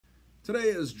Today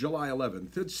is July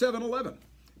 11th. It's 7/11.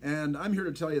 And I'm here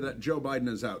to tell you that Joe Biden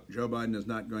is out. Joe Biden is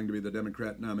not going to be the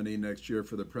Democrat nominee next year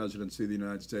for the presidency of the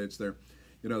United States. The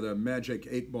magic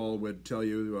 8 ball would tell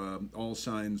you all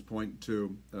signs point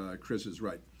to Chris is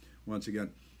right, once again,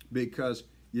 because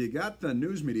you got the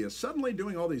news media suddenly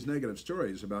doing all these negative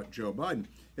stories about Joe Biden.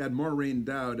 You had Maureen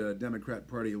Dowd, a Democrat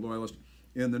Party loyalist,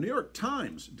 in the New York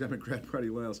Times, Democrat Party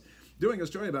loyalist, doing a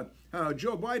story about how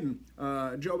Joe Biden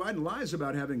lies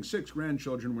about having 6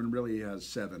 grandchildren when really he has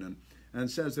 7, and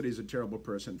says that he's a terrible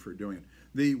person for doing it.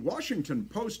 The Washington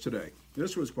Post today,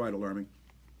 this was quite alarming.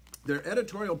 Their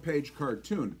editorial page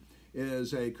cartoon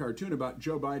is a cartoon about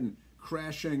Joe Biden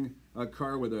crashing a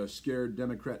car with a scared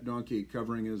Democrat donkey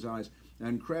covering his eyes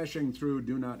and crashing through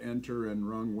do not enter and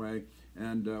wrong way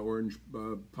and orange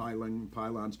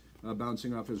pylons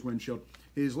bouncing off his windshield.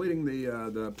 He's leading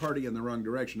the party in the wrong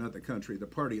direction, not the country, the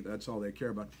party. That's all they care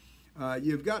about.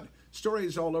 You've got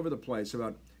stories all over the place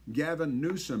about Gavin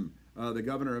Newsom, the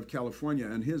governor of California,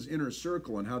 and his inner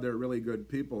circle and how they're really good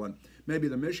people, and maybe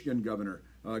the Michigan governor,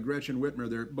 Gretchen Whitmer.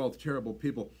 They're both terrible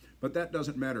people, but that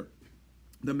doesn't matter.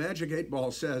 The magic 8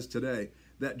 ball says today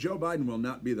that Joe Biden will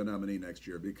not be the nominee next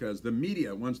year because the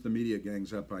media, once the media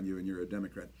gangs up on you and you're a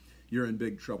Democrat, you're in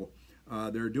big trouble.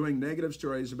 They're doing negative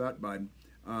stories about Biden,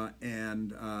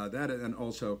 and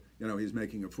also, he's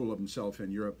making a fool of himself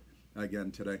in Europe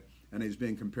again today, and he's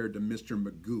being compared to Mr.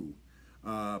 Magoo.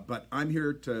 But I'm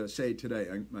here to say today,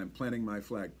 I'm planting my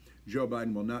flag. Joe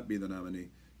Biden will not be the nominee.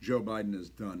 Joe Biden is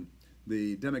done.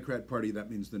 The Democrat Party, that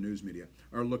means the news media,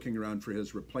 are looking around for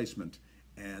his replacement,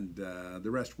 and the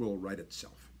rest will right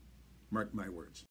itself. Mark my words.